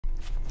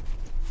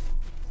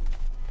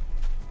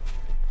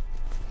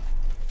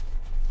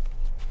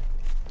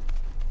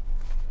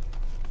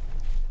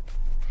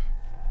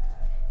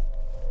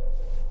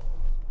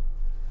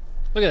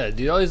Look at that,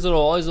 dude. All these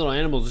little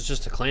animals. It's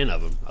just a clan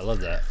of them. I love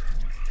that.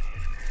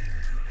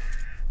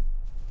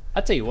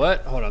 I tell you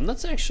what. Hold on.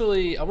 Let's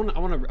actually. I'm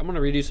gonna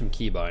redo some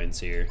keybinds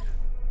here.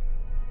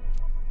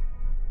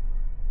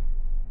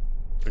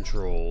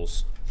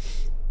 Controls.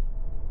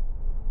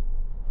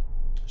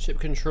 Ship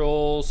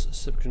controls.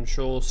 Ship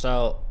control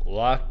style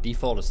lock.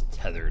 Default is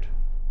tethered.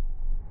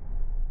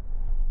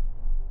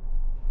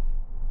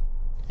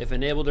 If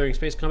enabled during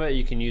space combat,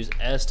 you can use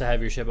S to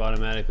have your ship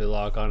automatically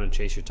lock on and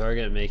chase your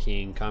target,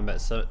 making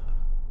combat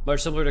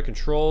much simpler to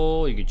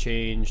control. You can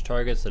change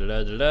targets. Da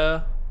da da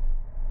da.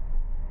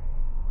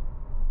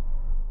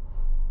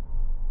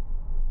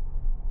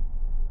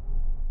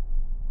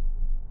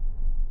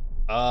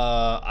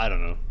 I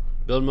don't know.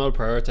 Build mode,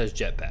 prioritize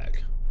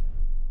jetpack.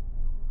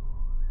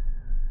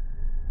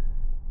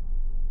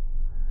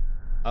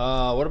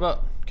 What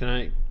about, can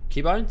I,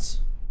 keybinds?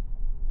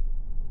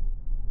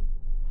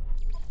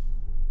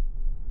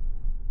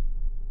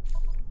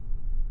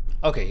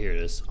 Okay, here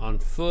it is. On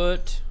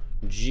foot,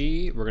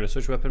 G, we're gonna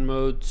switch weapon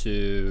mode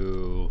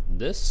to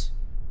this.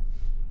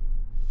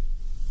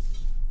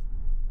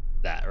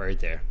 That right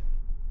there.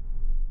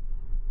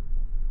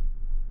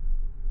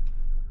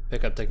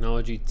 Pick up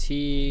technology,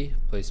 T,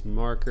 place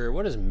marker.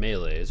 What is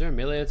melee? Is there a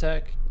melee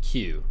attack?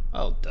 Q.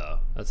 Oh, duh.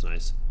 That's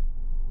nice.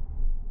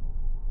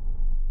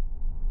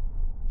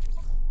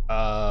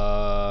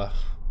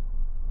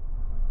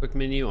 Quick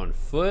menu on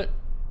foot.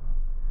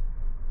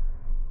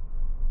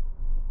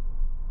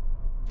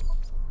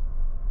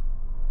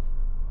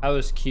 How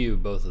is Q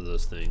both of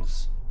those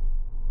things?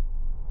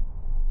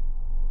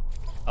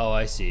 Oh,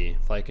 I see.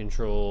 Flight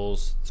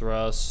controls,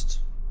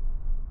 thrust.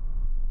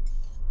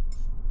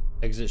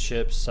 Exit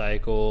ship,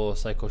 cycle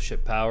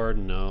ship powered,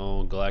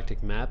 no.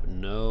 Galactic map,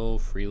 no.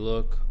 Free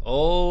look.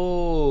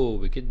 Oh,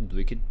 we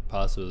could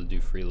possibly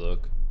do free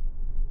look.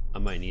 I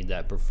might need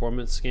that.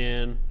 Performance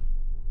scan.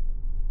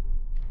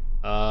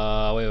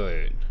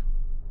 Wait.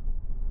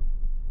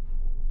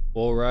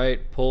 Pull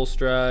right, pulse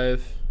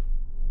drive.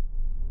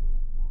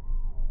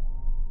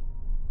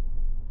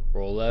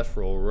 Roll left,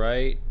 roll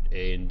right,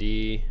 A and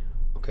D.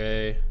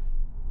 Okay.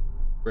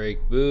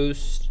 Brake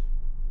boost.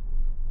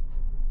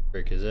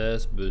 Brake is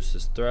S, boost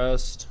is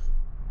thrust.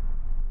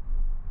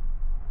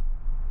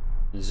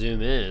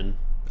 Zoom in.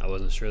 I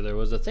wasn't sure there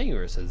was a thing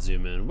where it said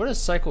zoom in. What is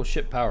cycle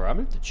ship power? I'm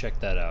gonna have to check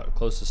that out.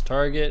 Closest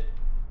target,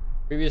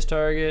 previous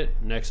target,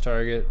 next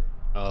target.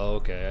 Oh,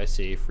 okay, I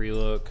see. Free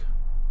look.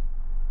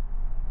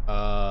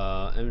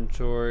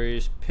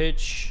 Inventories,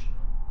 pitch.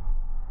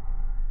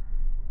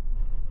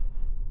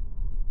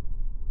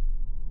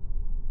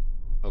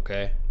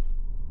 Okay.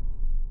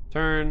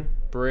 Turn,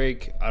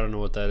 brake. I don't know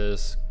what that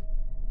is.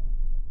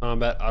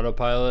 Combat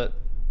autopilot.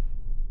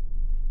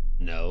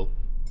 No.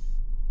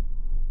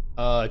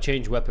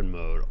 Change weapon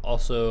mode.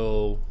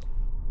 Also,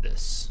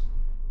 this.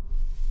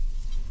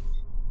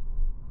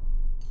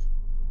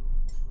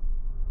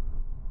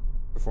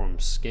 Perform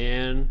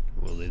scan.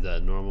 We'll leave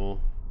that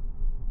normal.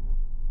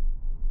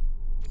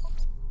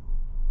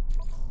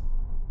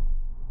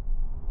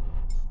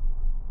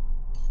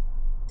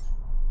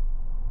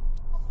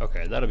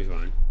 Okay, that'll be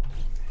fine.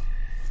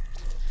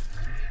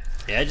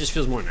 Yeah, it just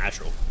feels more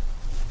natural.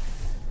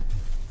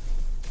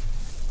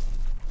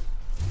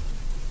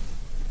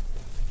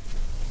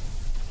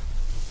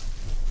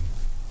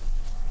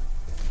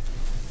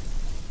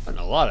 Wasn't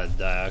a lot of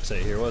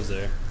dioxide here, was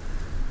there?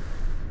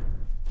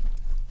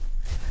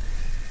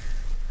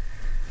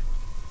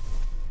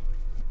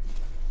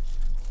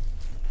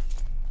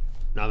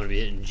 Now I'm gonna be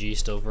hitting G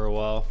still for a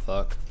while.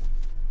 Fuck.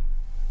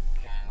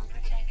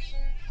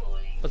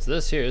 What's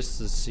this here?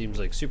 This seems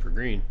like super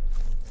green.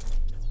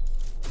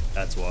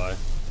 That's why.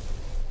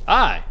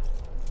 Aye.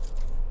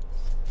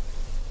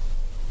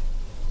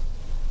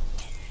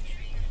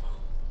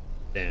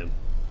 Damn.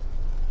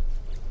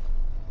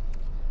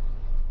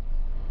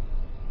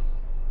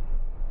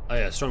 Oh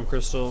yeah, storm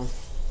crystal.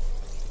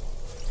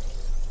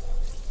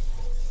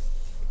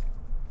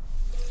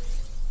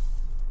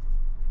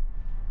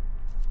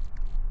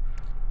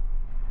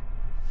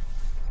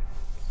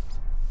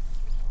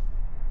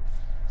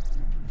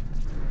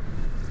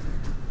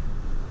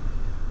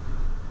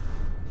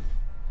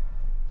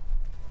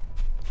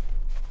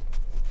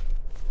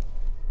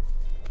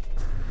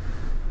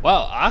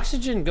 Wow,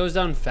 oxygen goes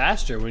down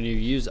faster when you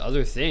use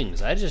other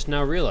things. I just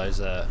now realized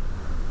that.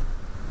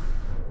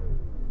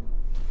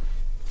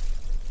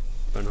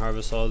 Go and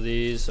harvest all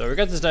these. So we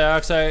got this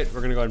dioxide.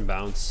 We're gonna go ahead and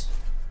bounce.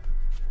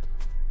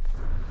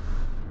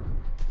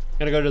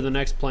 Gotta go to the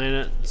next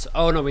planet.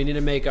 Oh no, we need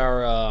to make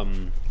our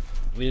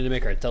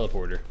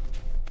teleporter.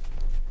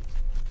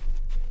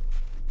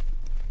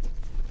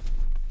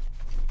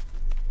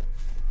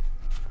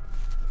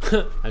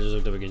 I just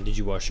looked up again. Did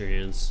you wash your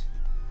hands?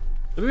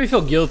 Let me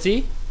feel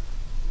guilty.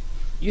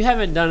 You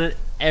haven't done it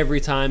every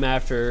time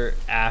after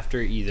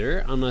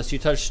either, unless you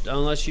touch your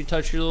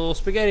little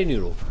spaghetti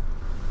noodle.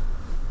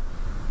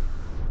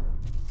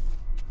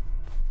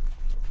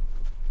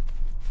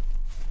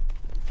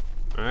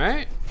 All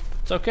right,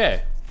 it's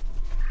okay.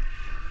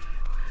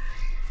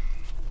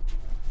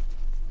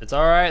 It's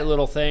alright,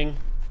 little thing.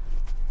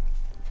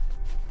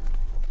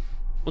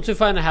 Once we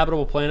find a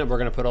habitable planet, we're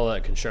gonna put all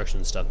that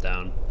construction stuff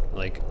down.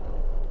 Like,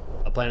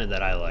 a planet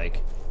that I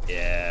like.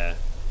 Yeah.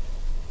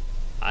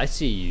 I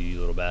see you, you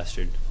little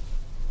bastard.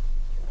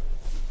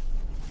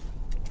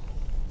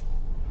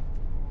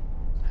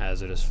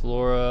 Hazardous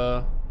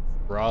flora.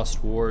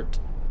 Frostwort.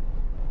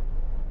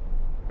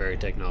 Berry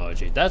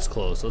technology. That's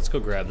close. Let's go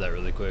grab that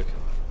really quick.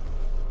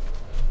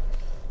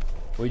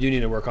 We do need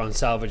to work on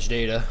salvage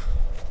data.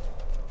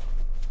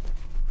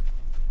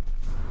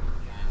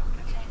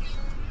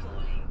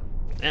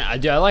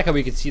 Yeah, I like how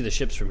we can see the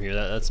ships from here.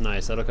 That's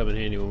nice. That'll come in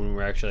handy when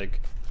we're actually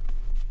like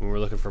when we're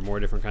looking for more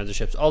different kinds of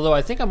ships. Although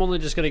I think I'm only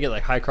just gonna get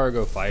like high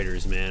cargo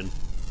fighters, man.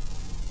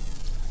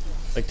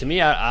 Like to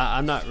me,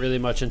 I'm not really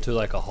much into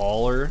like a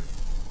hauler,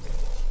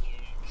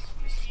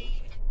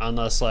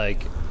 unless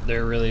like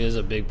there really is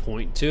a big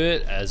point to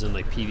it, as in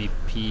like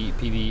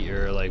PvP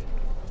or like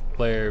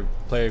player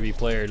v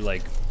player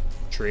like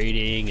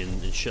trading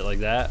and shit like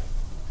that.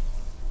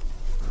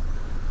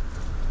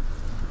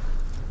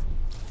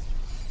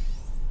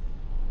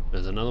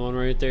 There's another one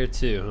right there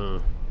too, huh?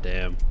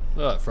 Damn.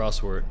 Oh,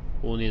 Frostwort.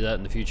 We'll need that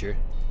in the future.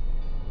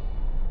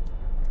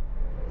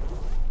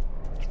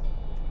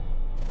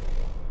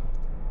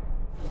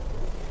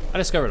 I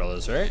discovered all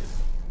this, right?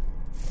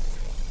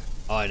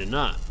 Oh, I did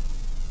not.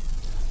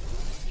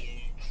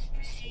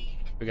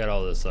 We got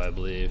all this, though, I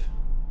believe.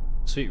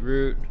 Sweet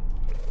root.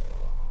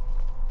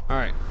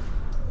 Alright.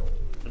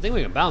 I think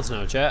we can bounce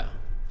now, chat.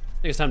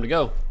 I think it's time to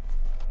go.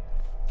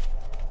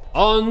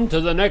 On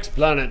to the next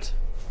planet.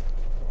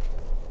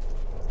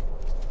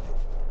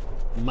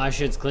 My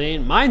shit's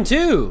clean. Mine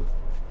too!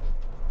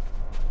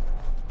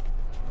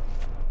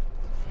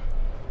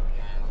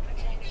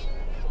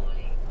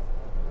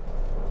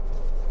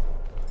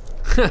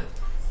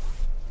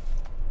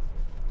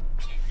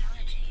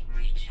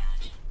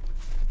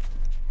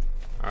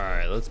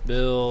 Alright, let's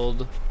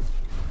build.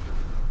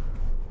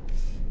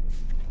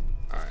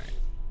 Alright.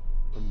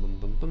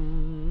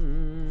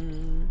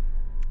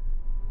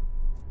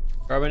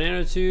 Carbon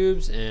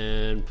nanotubes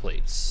and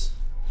plates.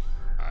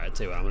 Alright,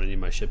 tell you what, I'm gonna need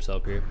my ship's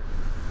help here.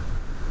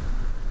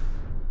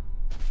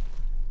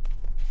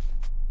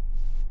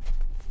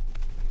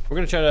 We're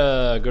gonna try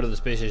to go to the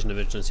space station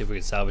eventually and see if we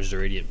can salvage the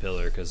radiant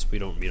pillar, because we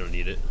don't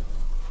need it.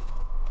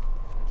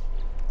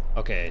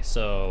 Okay,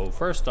 so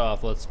first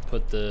off, let's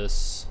put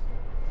this.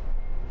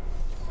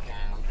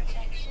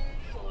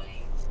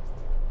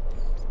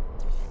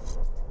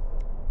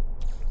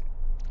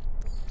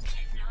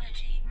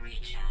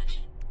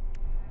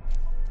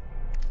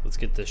 Let's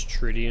get this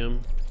tritium.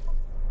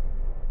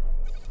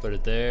 Put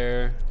it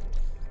there.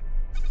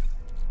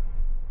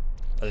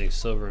 I think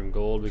silver and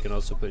gold we can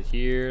also put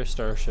here.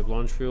 Starship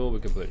launch fuel we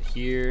can put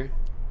here.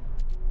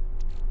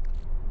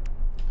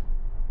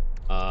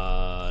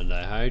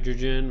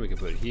 Dihydrogen we can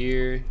put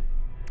here.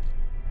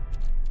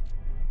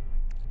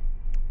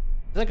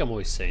 I think I'm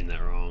always saying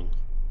that wrong.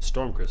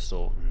 Storm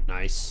crystal,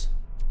 nice.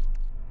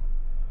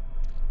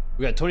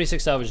 We got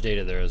 26 salvage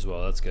data there as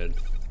well, that's good.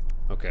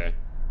 Okay.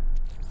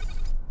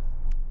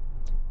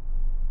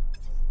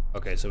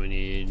 Okay, so we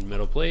need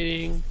metal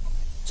plating.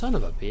 Son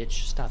of a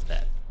bitch, stop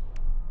that.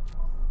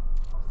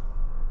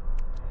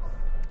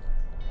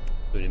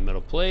 We need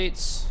metal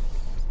plates.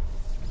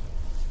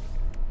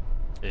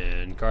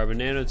 And carbon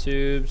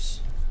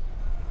nanotubes.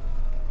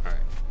 Alright.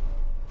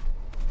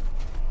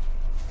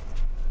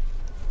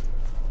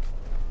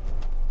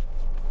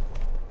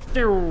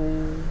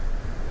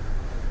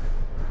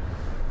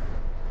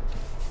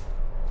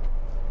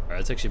 Alright,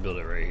 let's actually build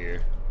it right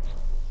here.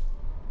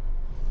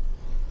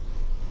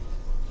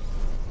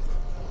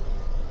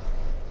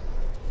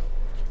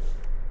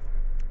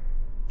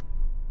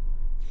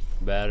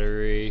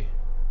 Battery.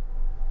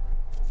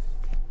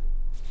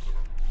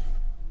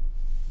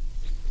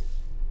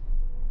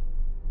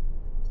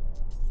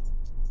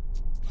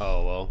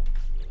 Oh well.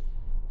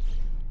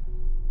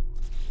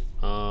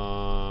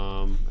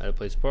 Edit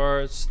place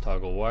parts,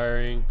 toggle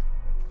wiring.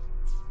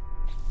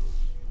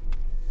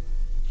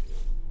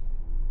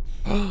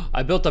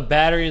 I built a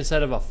battery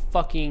instead of a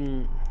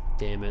fucking.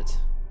 Damn it.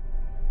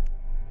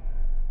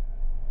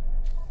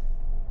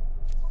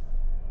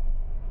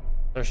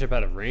 Starship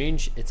out of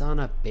range? It's on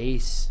a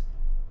base.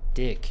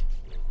 Dick.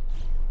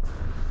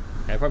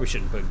 Yeah, I probably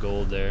shouldn't put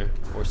gold there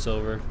or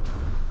silver.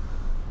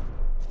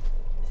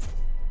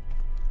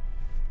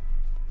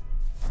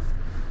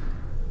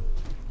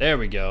 There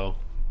we go.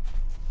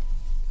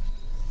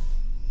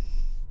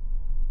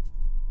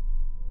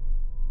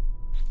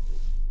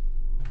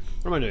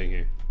 What am I doing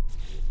here?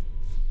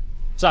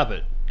 Stop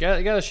it. Get out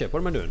of the ship.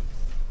 What am I doing?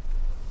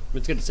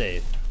 It's good to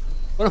save.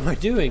 What am I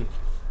doing?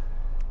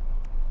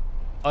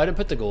 Oh, I didn't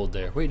put the gold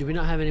there. Wait, do we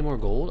not have any more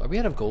gold? Are we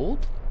out of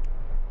gold?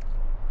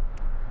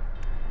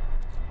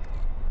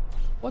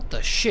 What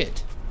the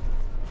shit?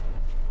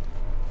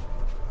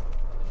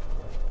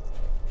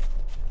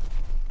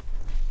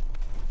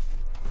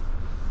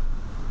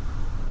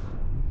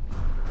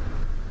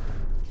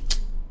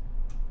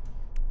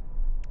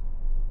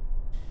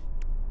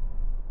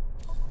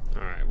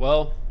 Alright,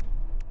 well.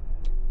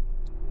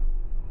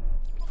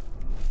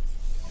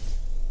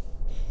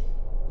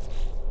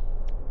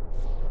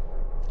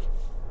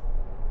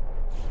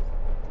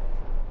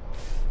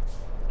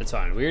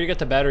 That's fine. We already got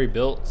the battery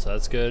built, so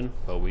that's good.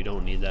 But we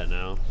don't need that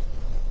now.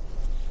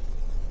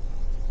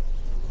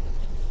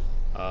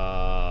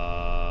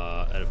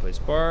 Edit place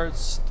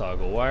parts.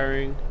 Toggle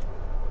wiring.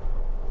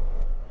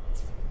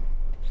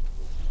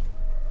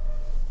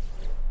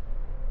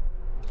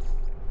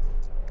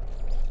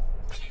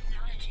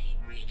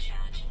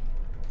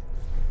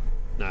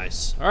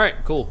 Nice.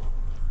 Alright, cool.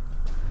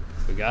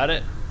 We got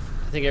it.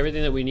 I think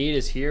everything that we need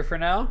is here for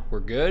now. We're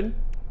good.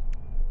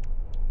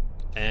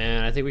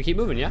 And I think we keep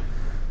moving, yeah?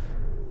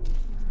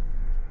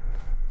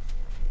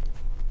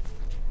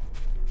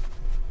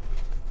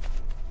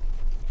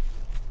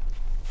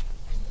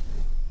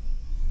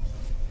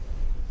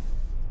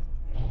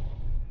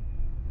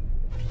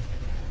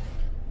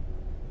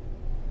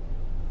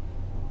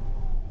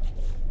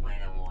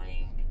 Weather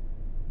warning.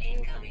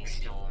 Incoming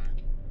storm.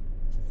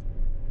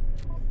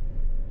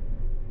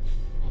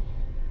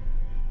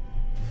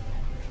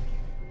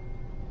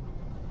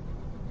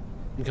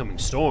 Incoming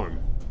storm.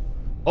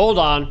 Hold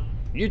on.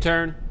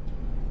 U-turn.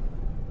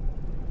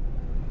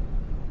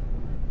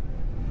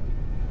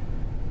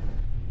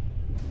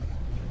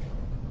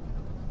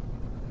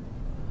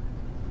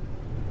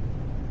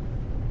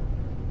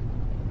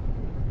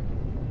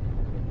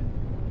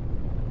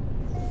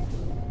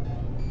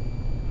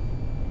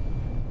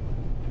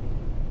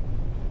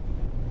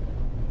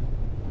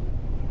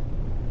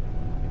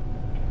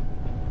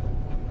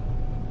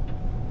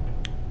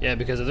 Yeah,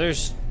 because if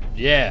there's...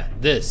 Yeah,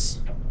 this.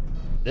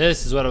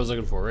 This is what I was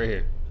looking for, right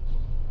here.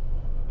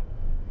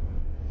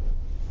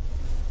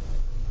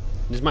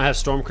 These might have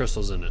storm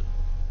crystals in it.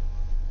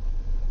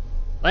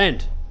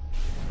 Land!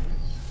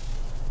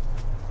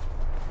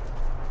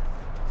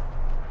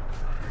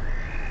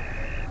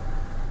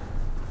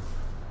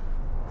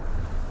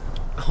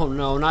 Oh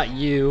no, not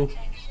you.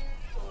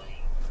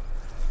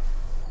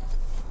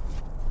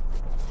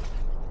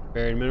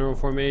 Buried mineral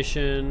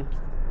formation.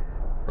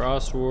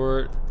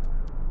 Frostwort.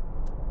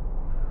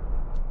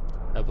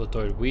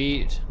 Epiletoid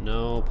wheat,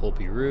 no.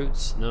 Pulpy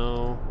roots,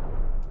 no.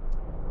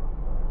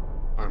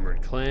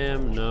 Armored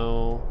clam,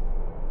 no.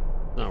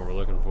 Not what we're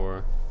looking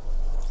for.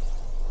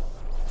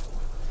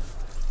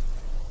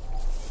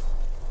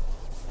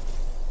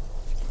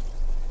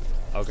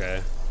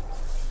 Okay.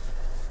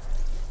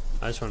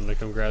 I just wanted to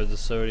come grab the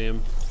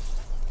sodium.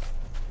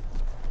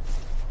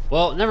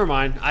 Well, never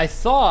mind. I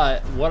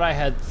thought, what I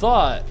had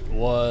thought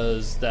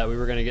was that we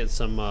were gonna get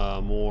some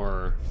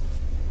more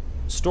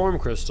storm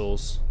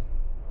crystals.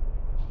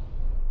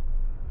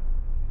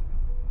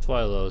 Let's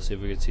fly low, see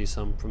if we can see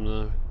some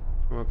from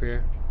up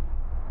here.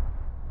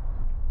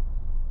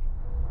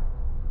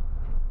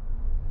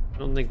 I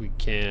don't think we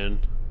can.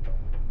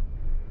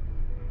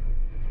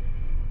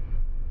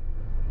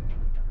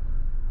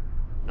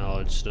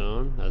 Knowledge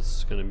stone,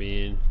 that's gonna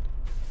be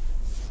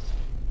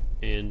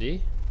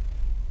handy.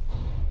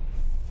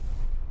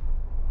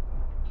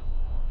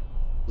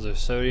 Those are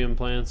sodium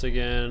plants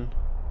again.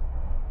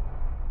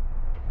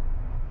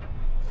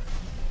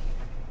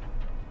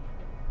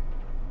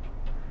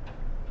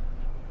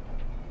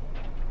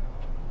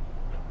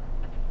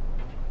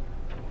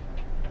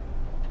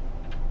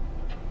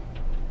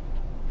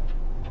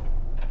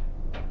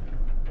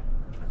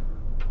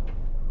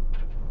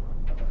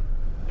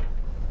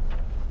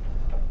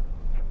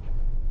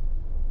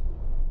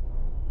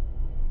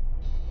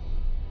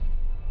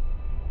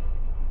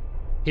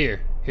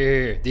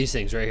 Here, these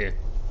things right here.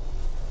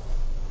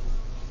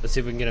 Let's see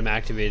if we can get them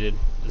activated.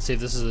 Let's see if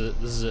this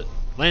is it.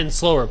 Land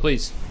slower,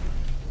 please.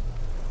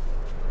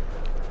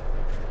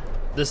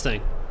 This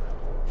thing.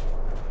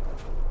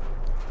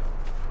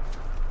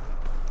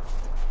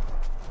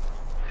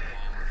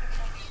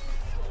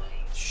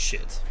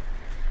 Shit.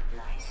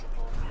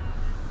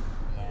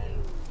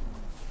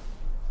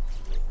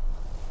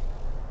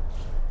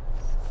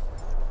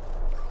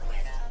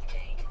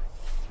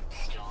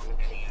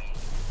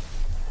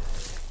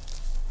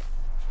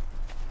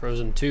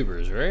 Frozen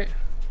tubers, right?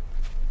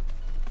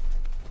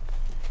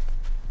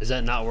 Is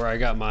that not where I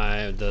got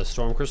the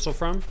storm crystal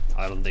from?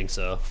 I don't think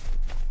so.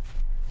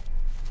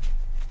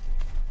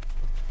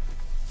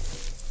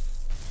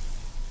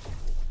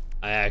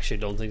 I actually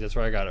don't think that's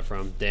where I got it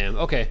from. Damn,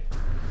 okay.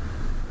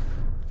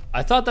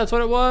 I thought that's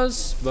what it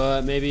was,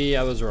 but maybe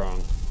I was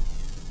wrong.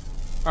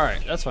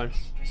 Alright, that's fine.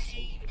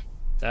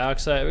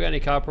 Dioxide, we got any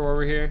copper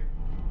over here?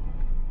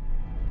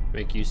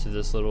 Make use of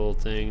this little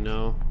thing,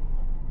 no.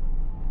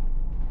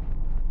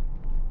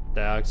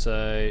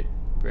 Dioxide,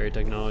 berry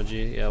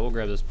technology. Yeah, we'll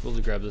grab this. We'll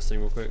grab this thing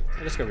real quick.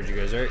 I discovered you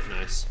guys, right?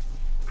 Nice.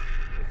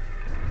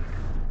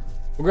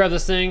 We'll grab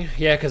this thing.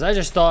 Yeah, because I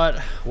just thought,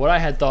 what I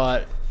had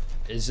thought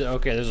is,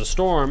 okay, there's a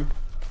storm.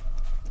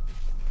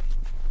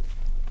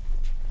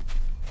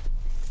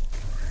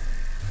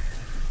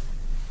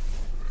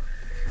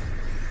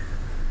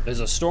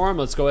 There's a storm.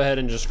 Let's go ahead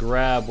and just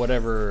grab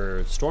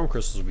whatever storm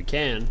crystals we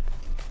can.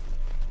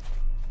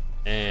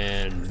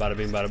 And bada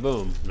bing, bada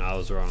boom. No, I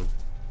was wrong.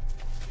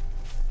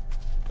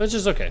 That's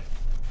just okay.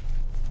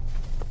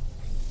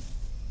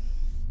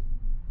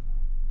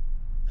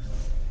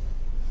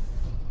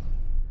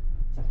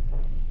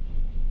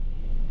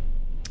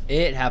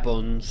 It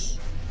happens.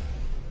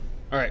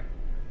 Alright.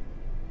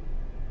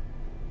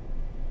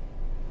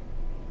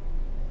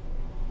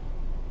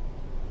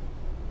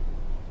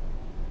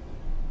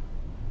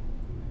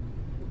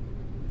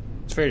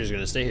 This freighter's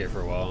gonna stay here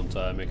for a while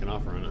until I make an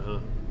offer on it, huh?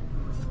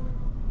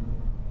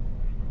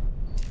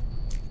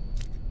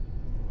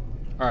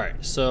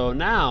 Alright, so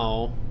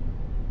now...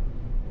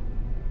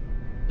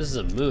 This is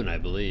a moon, I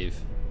believe.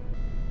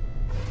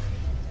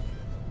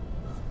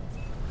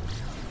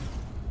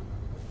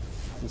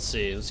 Let's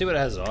see what it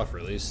has to offer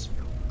at least.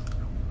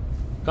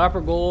 Copper,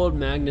 gold,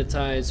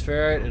 magnetized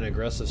ferrite, and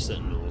aggressive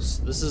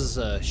sentinels. This is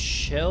a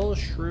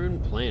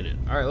shell-strewn planet.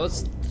 Alright,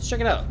 let's check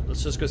it out.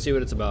 Let's just go see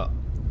what it's about.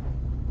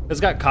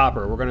 It's got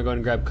copper. We're gonna go ahead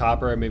and grab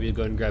copper, and maybe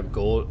go ahead and grab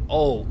gold.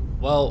 Oh,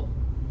 well.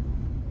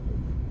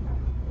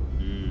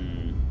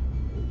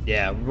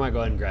 Yeah, we might go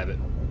ahead and grab it.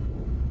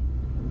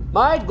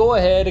 Might go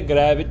ahead and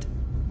grab it.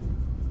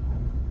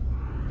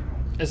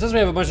 It says we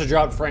have a bunch of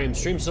dropped frames.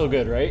 Stream's still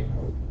good, right?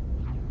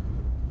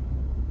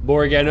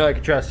 Borg, I know I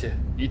can trust you.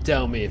 You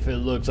tell me if it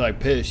looks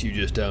like piss, you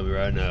just tell me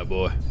right now,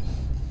 boy.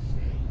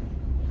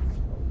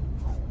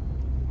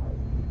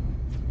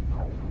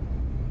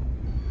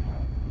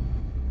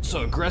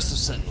 So, aggressive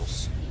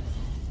sentinels.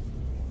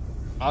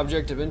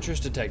 Object of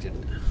interest detected.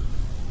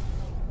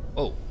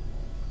 Oh.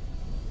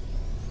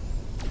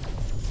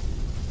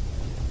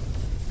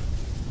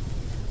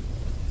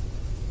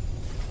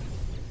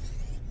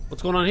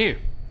 What's going on here?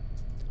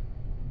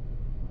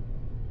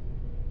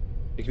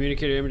 The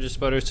communicator images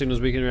sputter, signals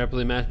weaken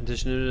rapidly. Mass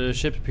condition of the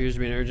ship appears to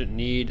be in urgent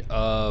need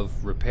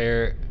of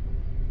repair.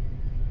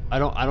 I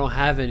don't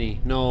have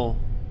any. No.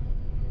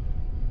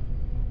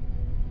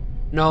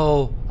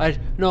 No.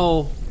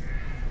 No.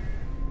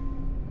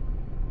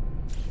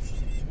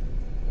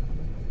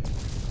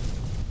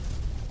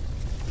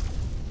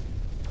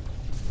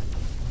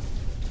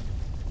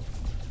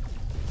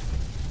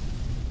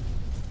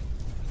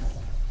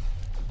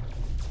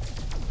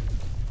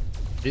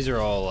 These are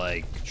all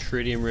like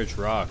tritium-rich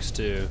rocks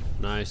too.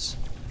 Nice.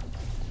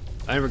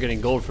 I remember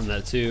getting gold from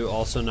that too.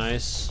 Also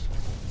nice.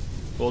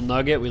 Gold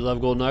nugget. We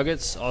love gold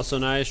nuggets. Also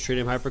nice.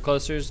 Tritium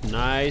hyperclusters.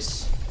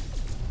 Nice.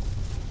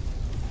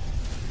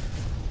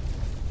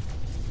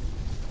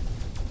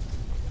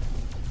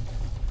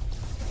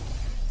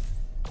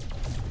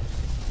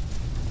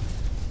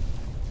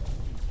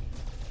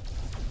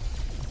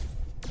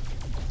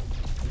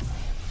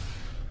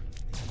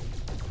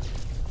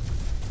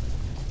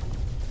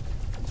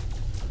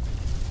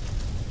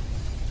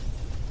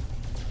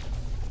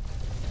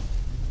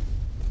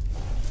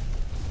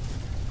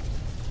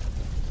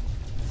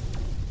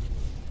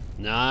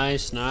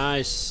 Nice,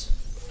 nice.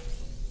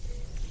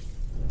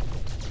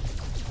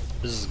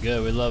 This is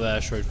good. We love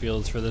asteroid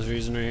fields for this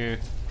reason right here.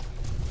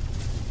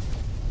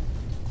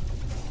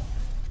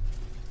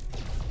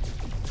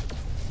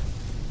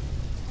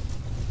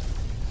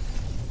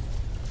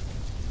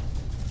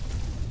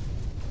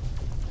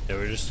 Yeah,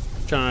 we're just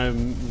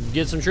trying to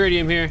get some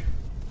tritium here.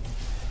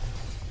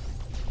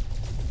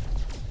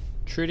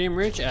 Tritium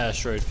rich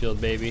asteroid field,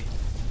 baby.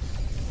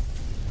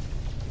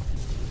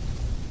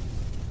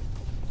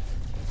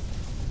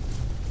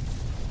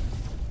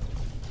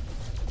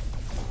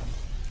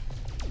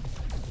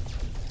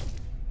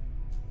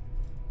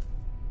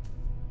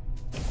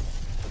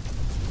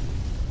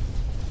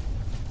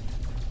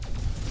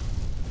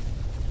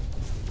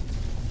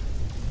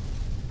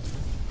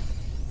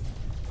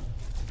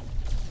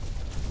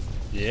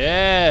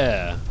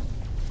 Yeah.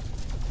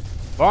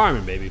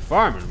 Farming, baby.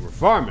 Farming. We're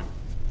farming.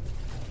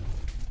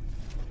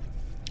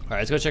 Alright,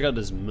 let's go check out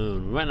this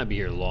moon. We might not be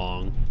here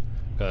long,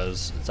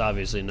 because it's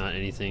obviously not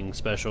anything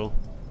special.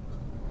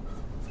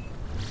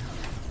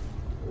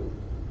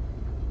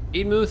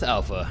 Edemuth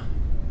Alpha.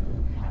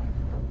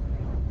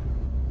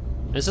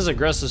 This is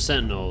aggressive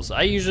sentinels.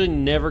 I usually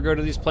never go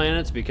to these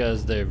planets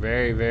because they're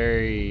very,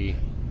 very...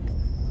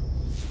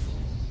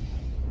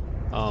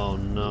 Oh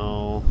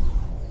no.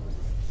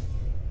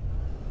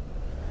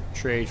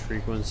 Trade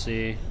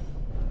frequency.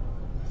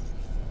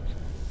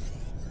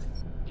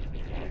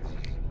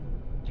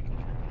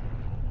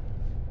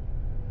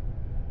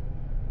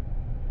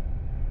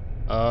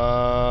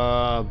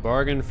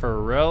 Bargain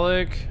for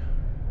relic.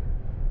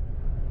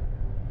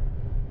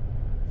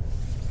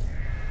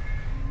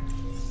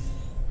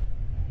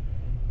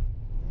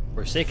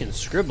 Forsaken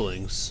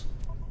scribblings.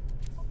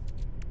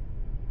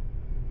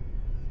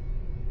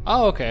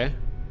 Oh, okay.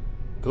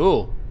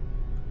 Cool.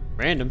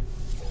 Random,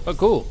 but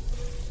cool.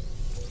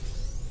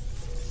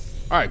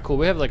 All right, cool.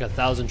 We have like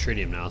 1,000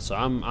 tritium now, so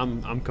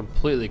I'm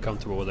completely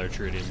comfortable with our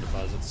tritium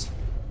deposits.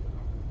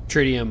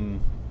 Tritium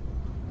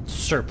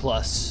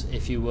surplus,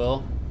 if you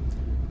will.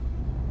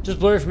 Just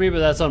blurry for me, but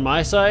that's on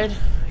my side.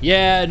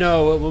 Yeah,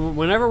 no.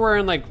 Whenever we're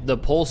in like the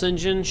pulse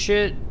engine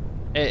shit,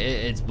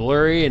 it's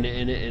blurry and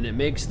it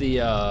makes the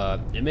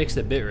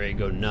bitrate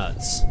go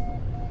nuts.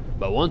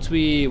 But once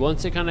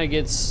it kind of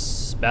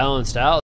gets balanced out.